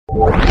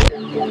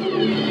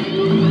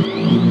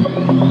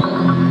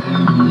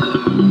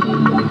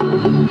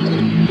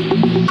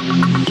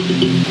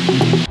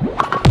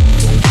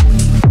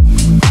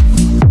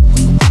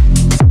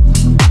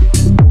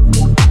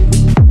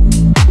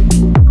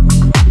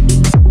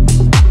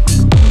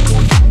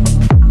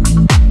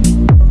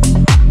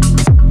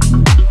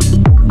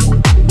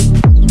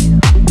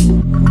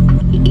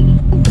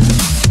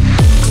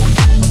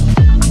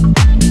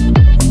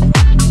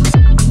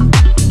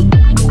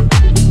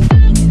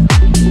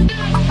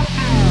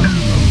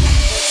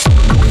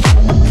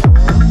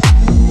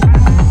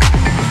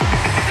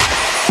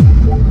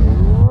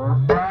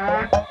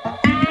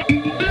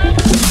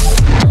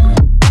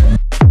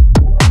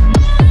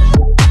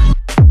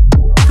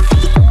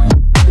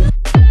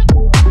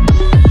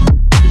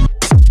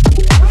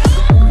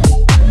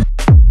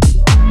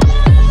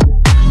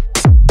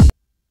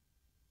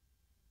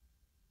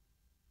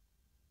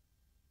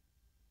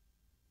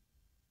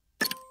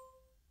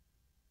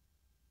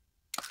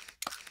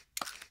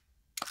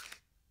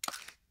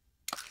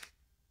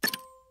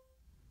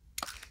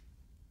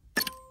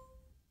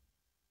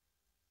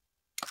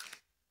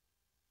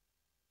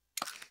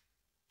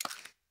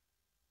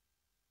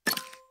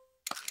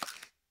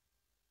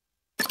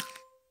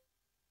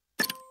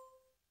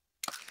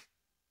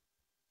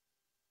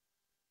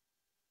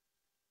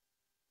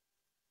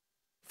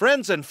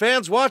Friends and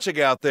fans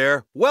watching out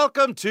there,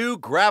 welcome to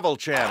Gravel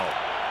Channel.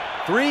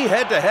 3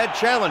 head-to-head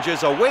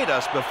challenges await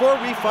us before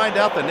we find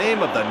out the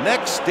name of the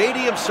next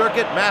Stadium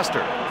Circuit Master.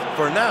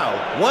 For now,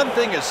 one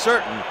thing is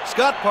certain,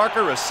 Scott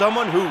Parker is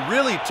someone who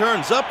really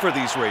turns up for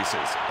these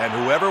races, and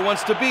whoever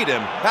wants to beat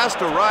him has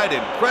to ride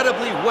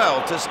incredibly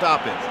well to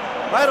stop him.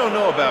 I don't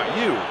know about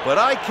you, but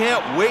I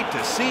can't wait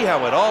to see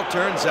how it all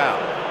turns out.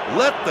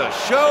 Let the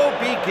show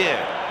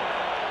begin.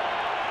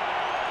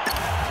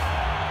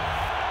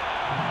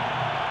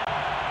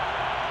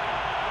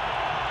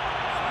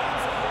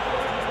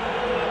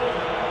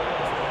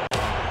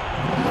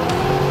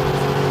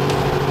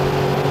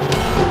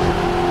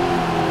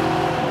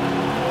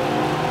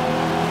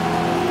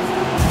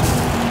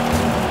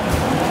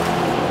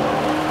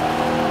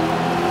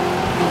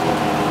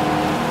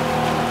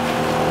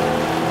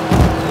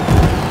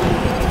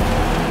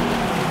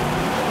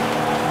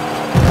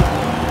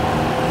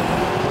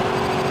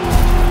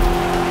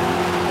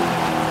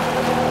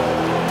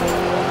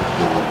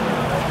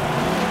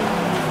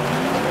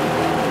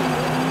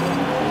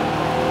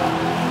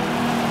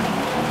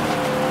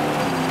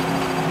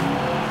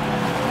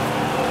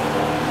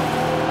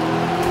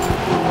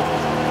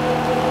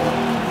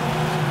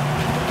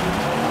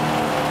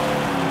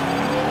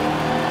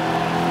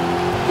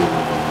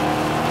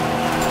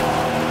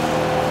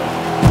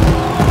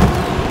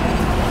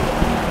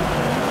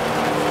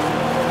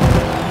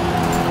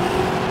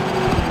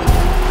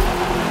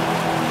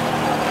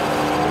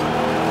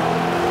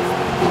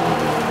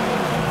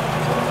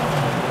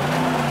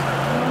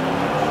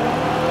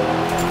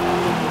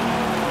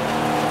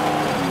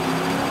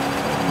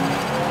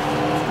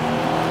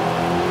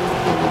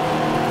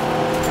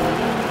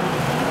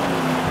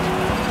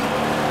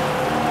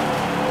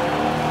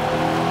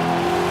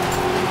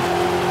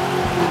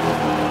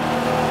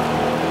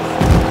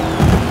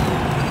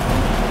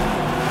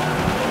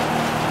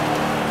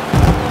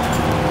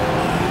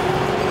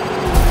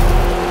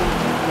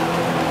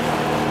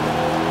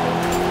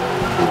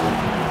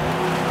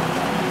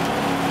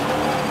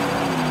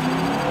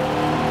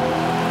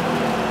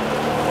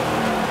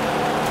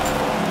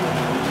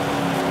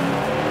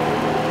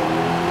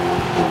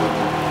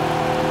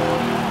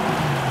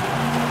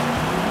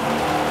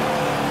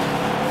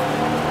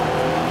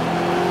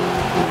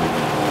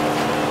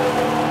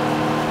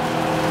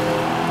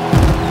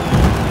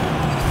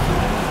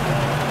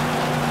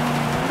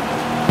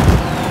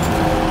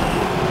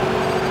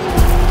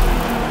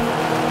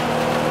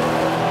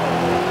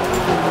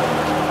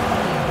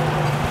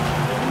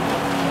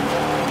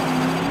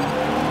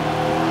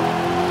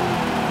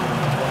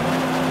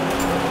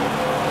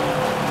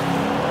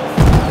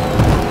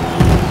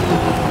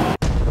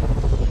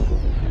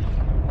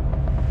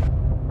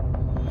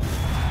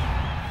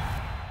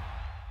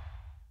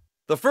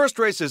 The first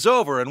race is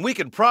over, and we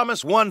can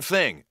promise one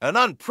thing. An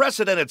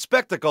unprecedented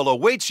spectacle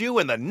awaits you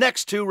in the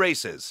next 2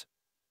 races.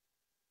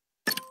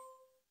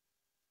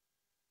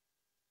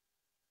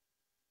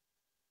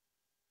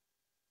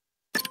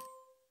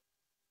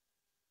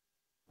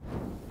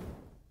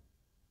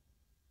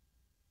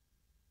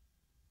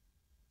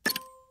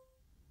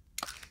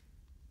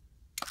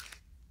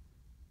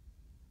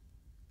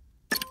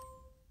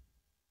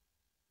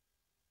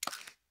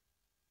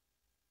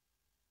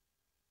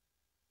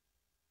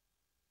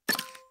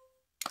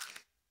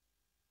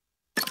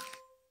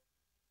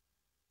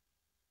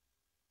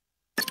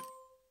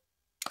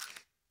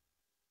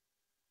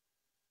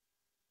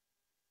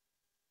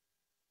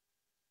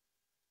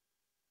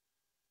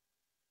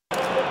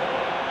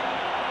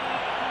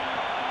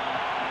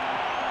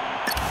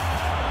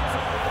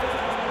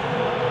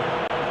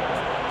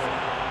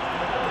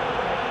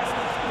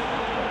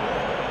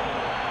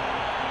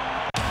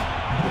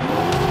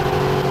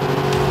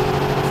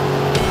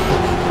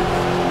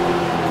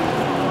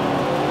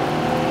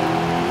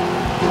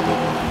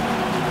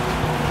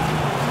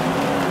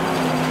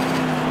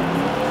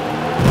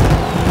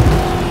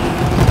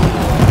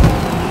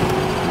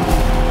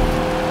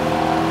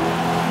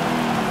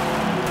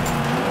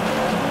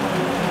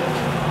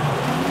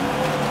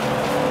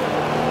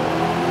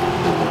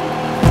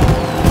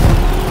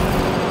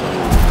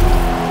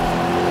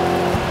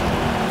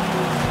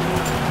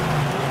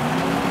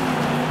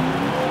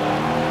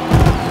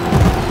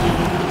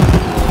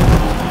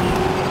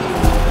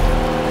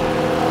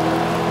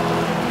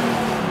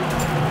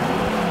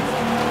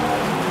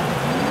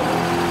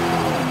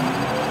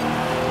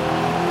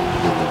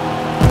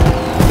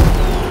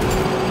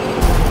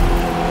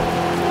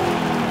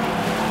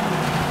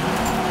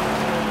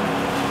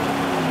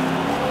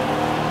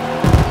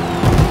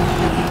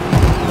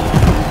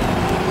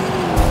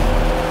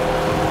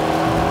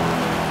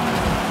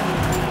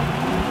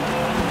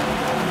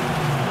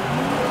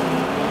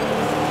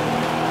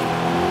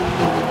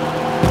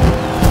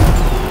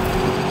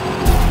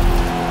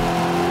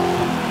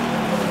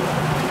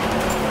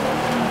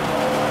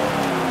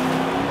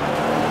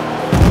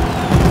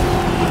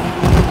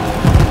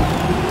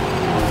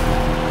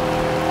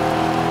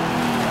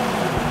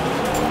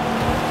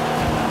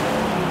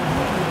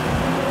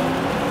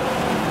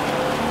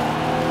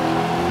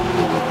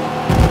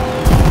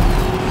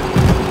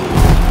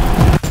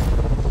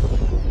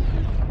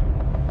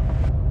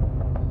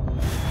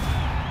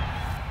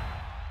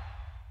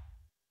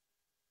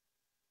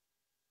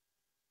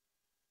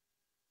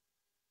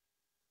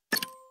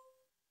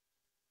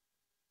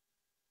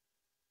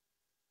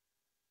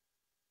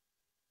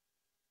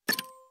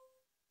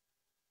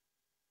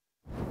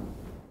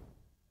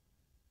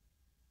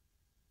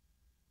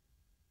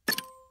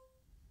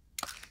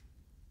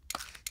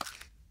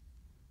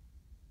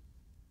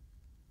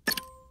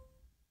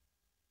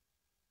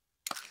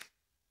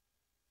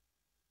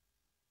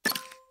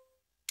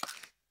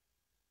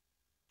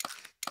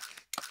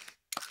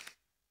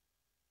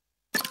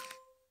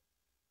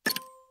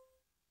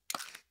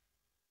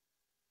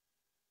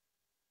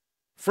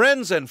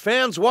 Friends and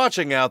fans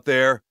watching out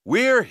there,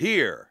 we're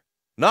here.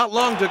 Not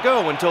long to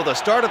go until the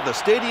start of the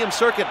Stadium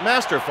Circuit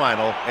Master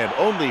Final, and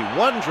only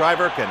one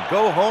driver can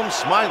go home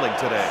smiling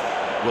today.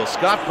 Will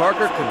Scott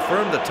Parker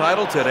confirm the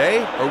title today,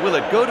 or will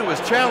it go to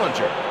his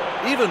challenger?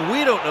 Even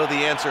we don't know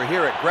the answer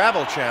here at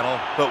Gravel Channel,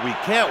 but we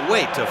can't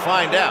wait to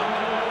find out.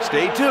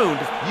 Stay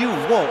tuned, you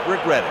won't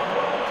regret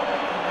it.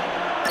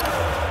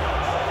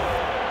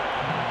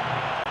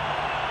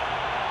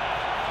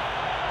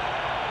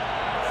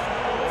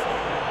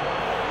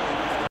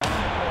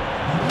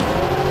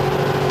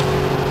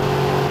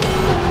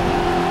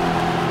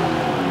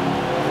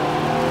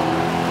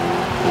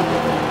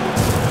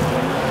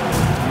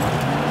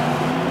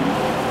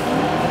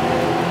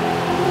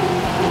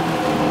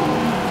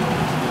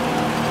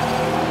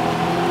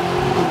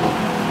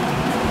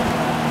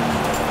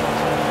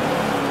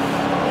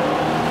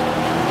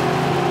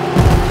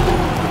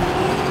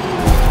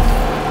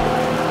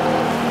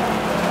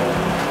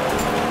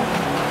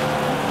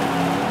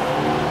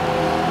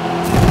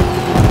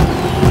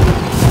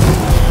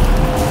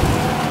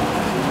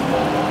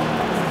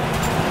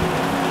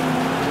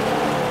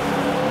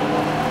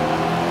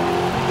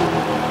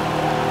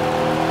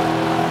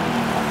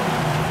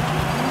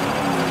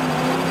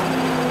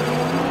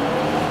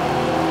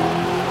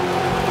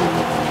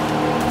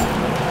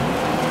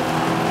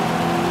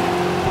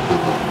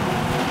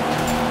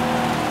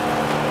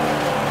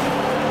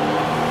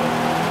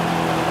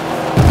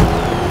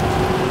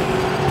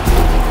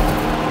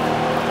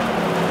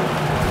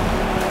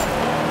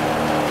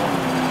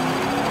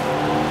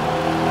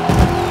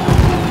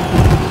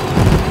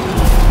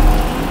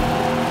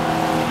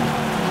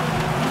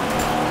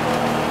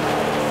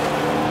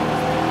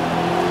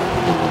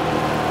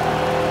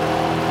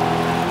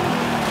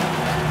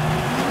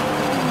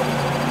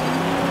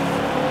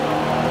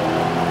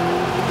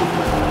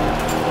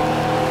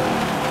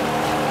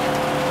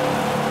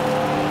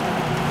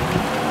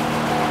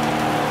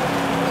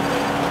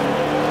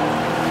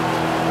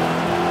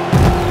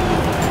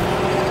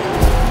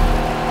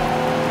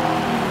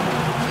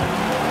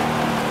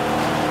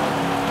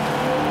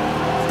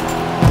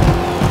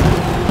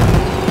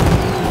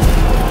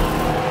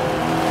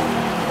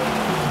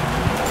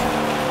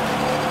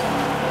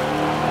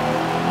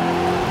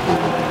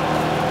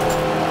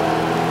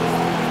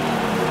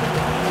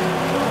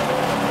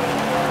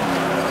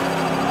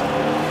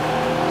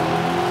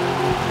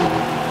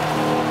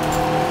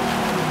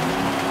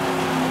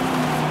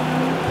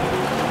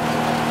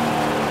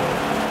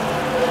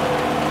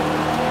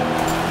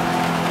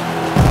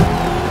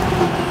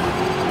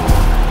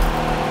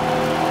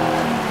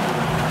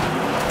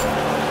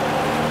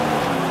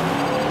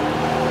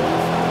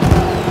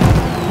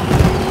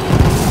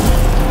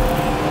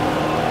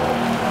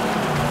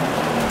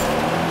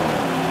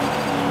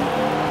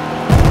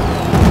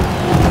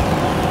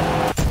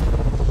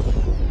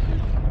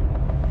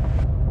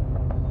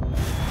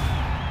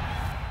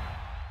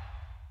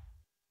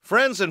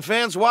 Friends and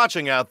fans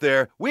watching out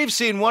there, we've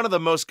seen one of the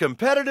most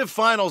competitive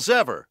finals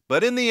ever,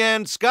 but in the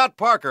end, Scott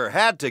Parker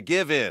had to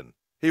give in.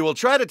 He will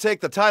try to take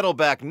the title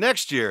back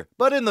next year,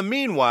 but in the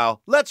meanwhile,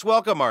 let's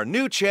welcome our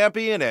new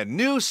champion and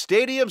new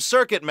Stadium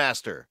Circuit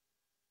Master.